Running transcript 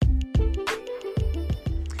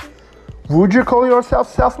Would you call yourself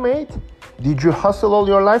self-made? Did you hustle all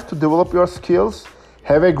your life to develop your skills,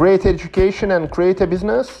 have a great education and create a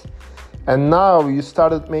business? And now you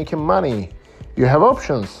started making money. You have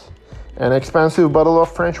options. An expensive bottle of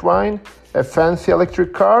French wine, a fancy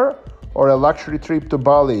electric car, or a luxury trip to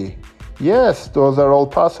Bali. Yes, those are all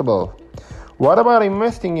possible. What about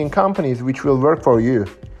investing in companies which will work for you?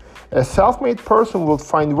 A self-made person will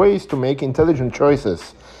find ways to make intelligent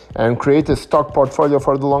choices and create a stock portfolio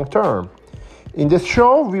for the long term. In this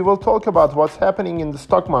show, we will talk about what's happening in the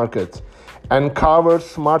stock market and cover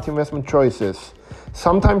smart investment choices,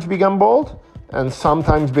 sometimes big and bold, and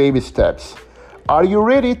sometimes baby steps. Are you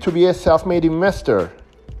ready to be a self-made investor?